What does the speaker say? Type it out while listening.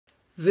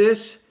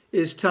This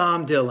is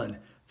Tom Dillon,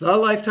 the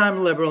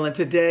Lifetime Liberal, and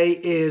today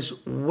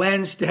is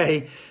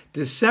Wednesday,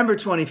 December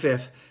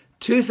 25th,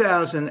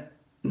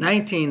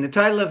 2019. The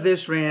title of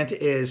this rant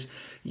is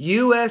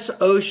U.S.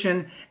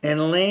 Ocean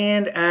and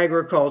Land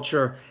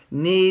Agriculture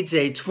Needs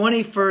a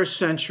 21st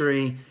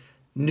Century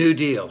New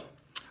Deal.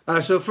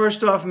 So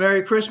first off,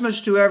 Merry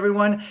Christmas to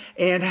everyone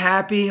and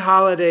Happy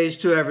Holidays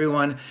to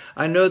everyone.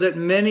 I know that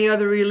many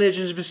other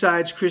religions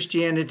besides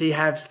Christianity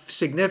have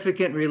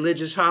significant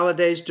religious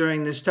holidays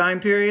during this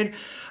time period.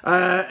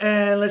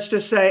 And let's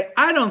just say,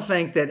 I don't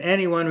think that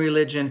any one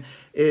religion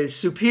is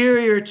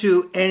superior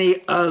to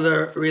any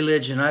other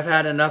religion. I've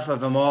had enough of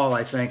them all,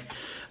 I think.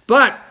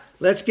 But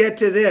let's get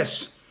to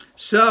this.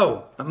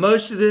 So,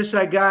 most of this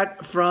I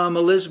got from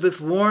Elizabeth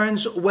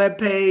Warren's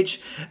webpage,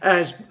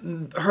 as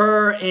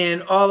her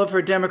and all of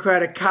her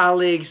Democratic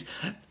colleagues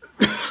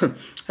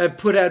have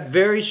put out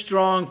very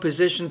strong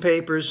position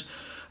papers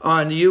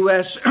on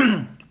U.S.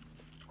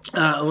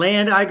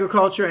 land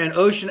agriculture and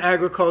ocean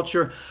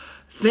agriculture,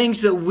 things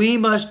that we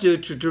must do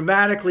to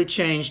dramatically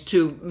change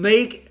to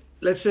make,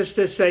 let's just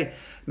say,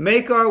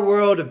 make our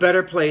world a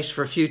better place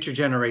for future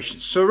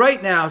generations. So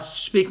right now,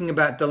 speaking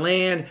about the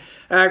land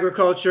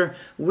agriculture,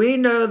 we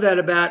know that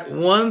about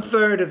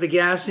 1/3 of the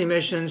gas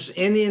emissions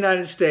in the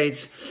United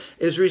States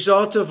is a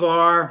result of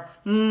our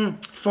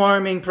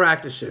farming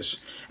practices.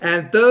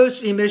 And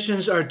those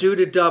emissions are due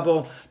to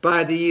double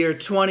by the year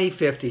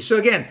 2050. So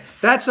again,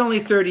 that's only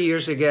 30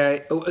 years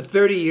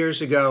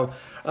ago.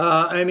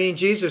 I mean,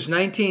 Jesus,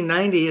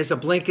 1990 is a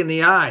blink in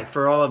the eye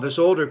for all of us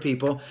older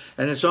people,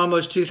 and it's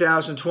almost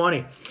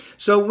 2020.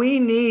 So we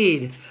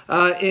need,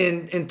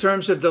 in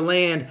terms of the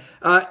land,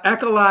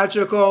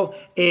 ecological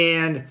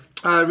and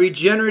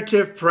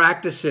regenerative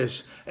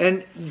practices.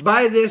 And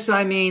by this,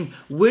 I mean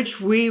which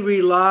we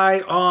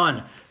rely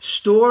on,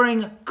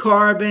 storing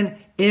carbon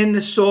in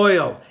the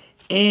soil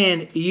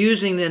and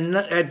using a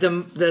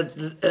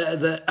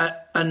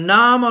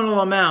nominal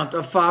amount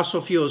of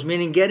fossil fuels,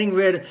 meaning getting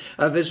rid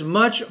of as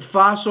much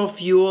fossil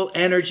fuel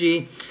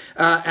energy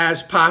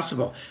as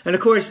possible. And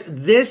of course,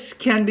 this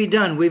can be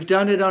done. We've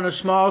done it on a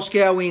small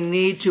scale. We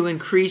need to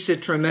increase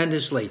it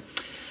tremendously.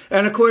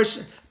 And of course,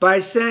 by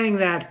saying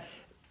that,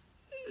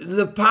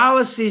 the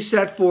policy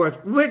set forth,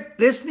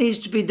 this needs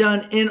to be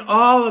done in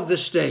all of the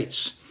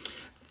states,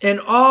 in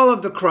all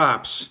of the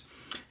crops.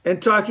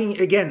 And talking,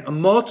 again,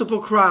 multiple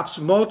crops,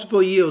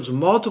 multiple yields,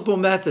 multiple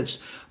methods,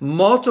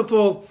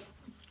 multiple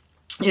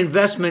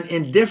investment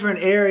in different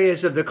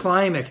areas of the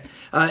climate,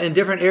 in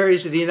different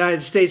areas of the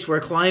United States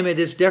where climate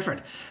is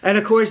different. And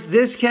of course,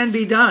 this can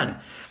be done.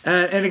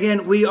 And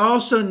again, we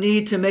also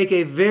need to make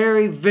a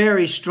very,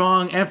 very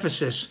strong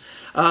emphasis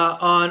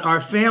on our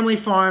family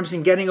farms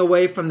and getting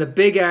away from the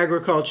big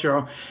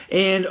agriculture,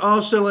 and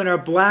also in our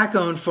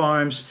black-owned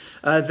farms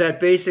that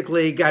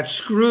basically got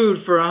screwed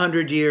for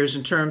 100 years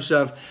in terms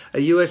of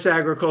U.S.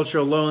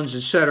 agricultural loans,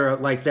 etc.,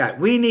 like that.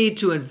 We need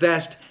to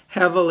invest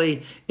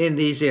heavily in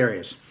these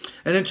areas.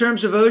 And in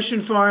terms of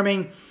ocean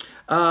farming,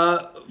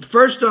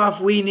 first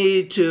off, we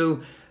need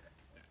to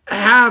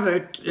have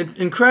an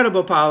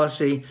incredible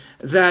policy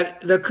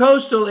that the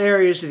coastal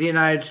areas of the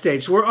United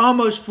States, where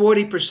almost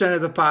 40%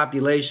 of the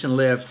population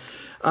live,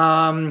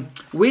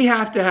 we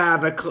have to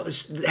have it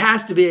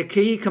has to be a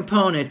key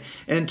component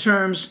in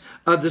terms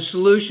of the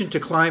solution to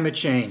climate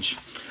change.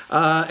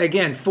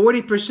 Again,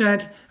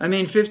 40%, I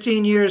mean,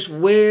 15 years,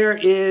 where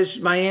is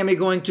Miami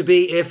going to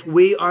be if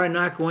we are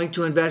not going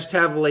to invest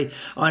heavily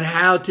on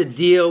how to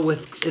deal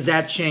with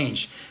that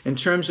change in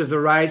terms of the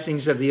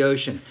risings of the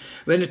ocean?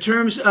 But in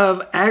terms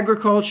of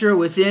agriculture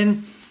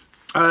within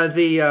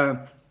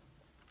the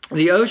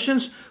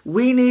oceans,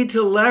 we need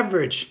to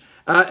leverage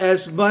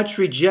as much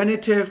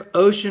regenerative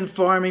ocean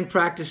farming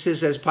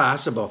practices as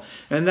possible.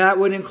 And that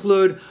would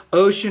include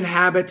ocean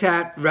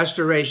habitat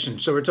restoration.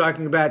 So we're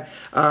talking about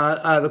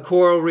the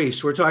coral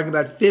reefs. We're talking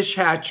about fish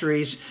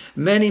hatcheries,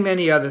 many,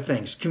 many other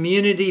things.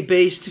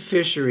 Community-based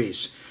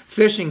fisheries,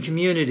 fishing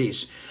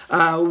communities.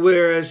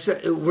 Whereas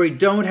we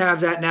don't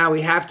have that now,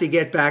 we have to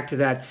get back to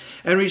that.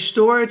 And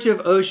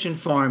restorative ocean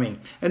farming.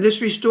 And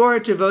this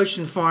restorative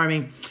ocean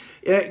farming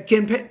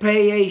can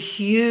pay a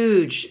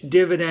huge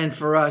dividend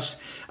for us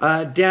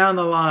down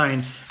the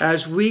line,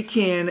 as we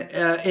can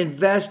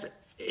invest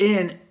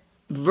in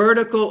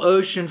vertical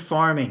ocean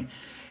farming.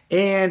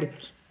 And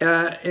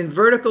in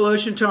vertical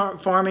ocean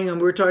farming,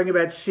 and we're talking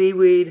about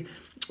seaweed,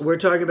 we're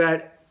talking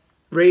about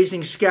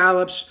raising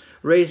scallops,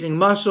 raising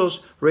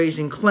mussels,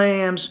 raising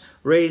clams,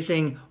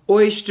 raising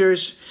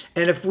oysters.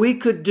 And if we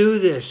could do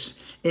this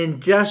in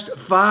just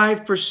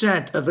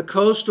 5% of the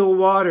coastal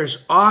waters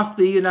off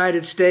the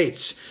United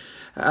States,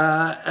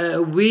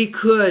 we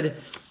could,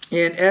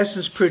 in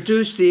essence,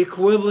 produce the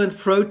equivalent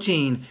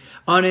protein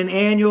on an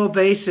annual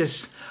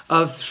basis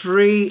of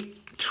 3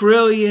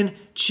 trillion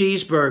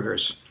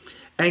cheeseburgers.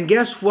 And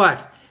guess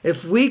what?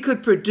 If we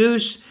could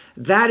produce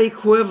that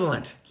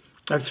equivalent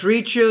of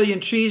 3 trillion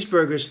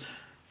cheeseburgers,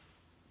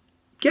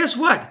 guess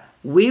what?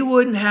 We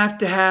wouldn't have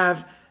to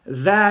have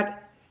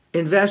that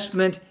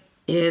investment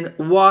in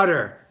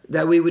water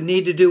that we would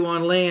need to do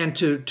on land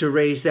to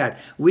raise that.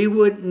 We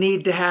would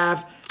need to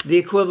have the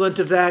equivalent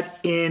of that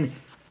in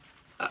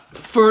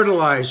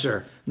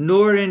fertilizer,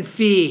 nor in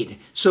feed.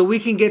 So we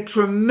can get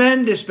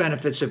tremendous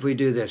benefits if we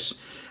do this.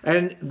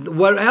 And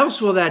what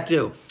else will that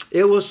do?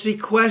 It will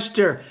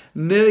sequester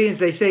millions,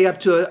 they say up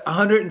to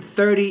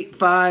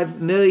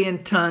 135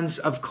 million tons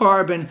of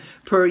carbon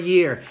per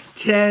year,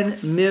 10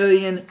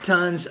 million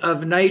tons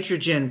of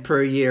nitrogen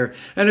per year.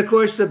 And of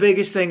course, the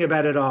biggest thing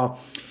about it all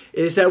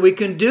is that we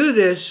can do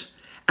this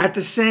at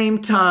the same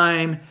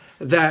time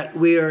that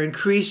we are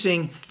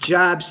increasing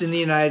jobs in the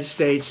United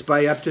States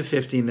by up to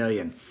 50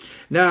 million.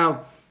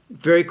 Now,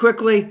 very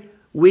quickly,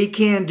 we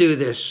can do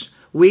this.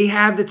 We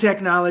have the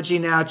technology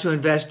now to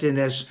invest in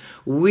this.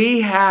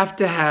 We have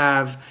to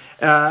have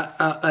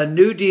a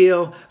new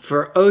deal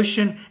for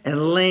ocean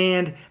and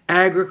land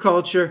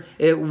agriculture.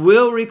 It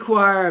will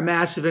require a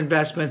massive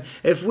investment.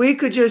 If we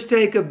could just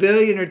take $1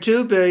 billion or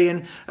 $2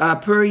 billion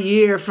per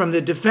year from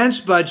the defense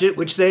budget,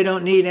 which they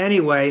don't need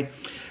anyway,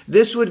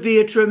 this would be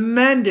a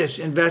tremendous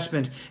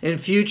investment in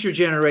future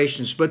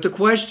generations. But the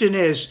question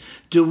is,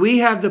 do we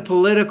have the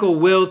political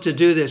will to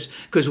do this?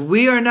 Because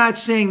we are not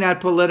seeing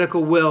that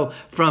political will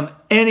from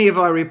any of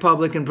our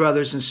Republican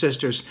brothers and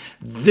sisters.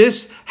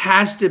 This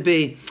has to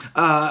be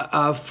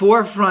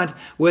forefront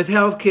with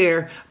health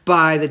care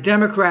by the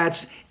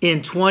Democrats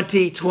in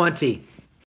 2020.